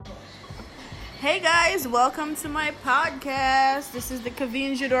Hey guys, welcome to my podcast. This is the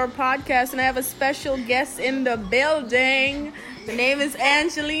Kaveen Jador podcast, and I have a special guest in the building. The name is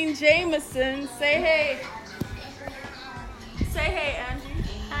Angeline Jameson. Say hey. Say hey, Angie.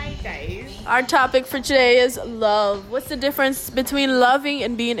 Hi guys. Our topic for today is love. What's the difference between loving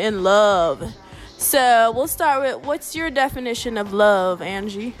and being in love? So we'll start with, what's your definition of love,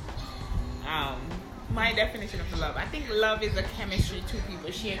 Angie? My definition of love. I think love is a chemistry two people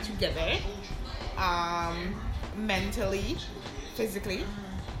share together. Mentally, physically,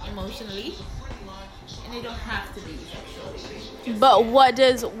 emotionally, and they don't have to be sexually. But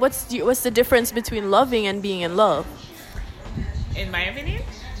what's the difference between loving and being in love? In my opinion?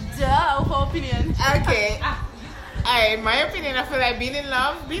 Opinion. Okay. In my opinion, I feel like being in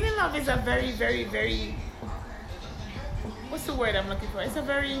love is a very, very, very, what's the word I'm looking for? It's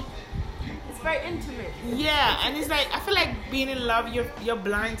very intimate. Yeah, and it's like, I feel like being in love, you're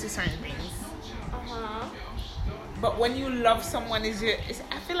blind to certain things. But when you love someone, I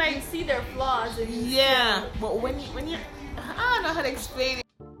feel like you see their flaws. Yeah, but when you, I don't know how to explain it.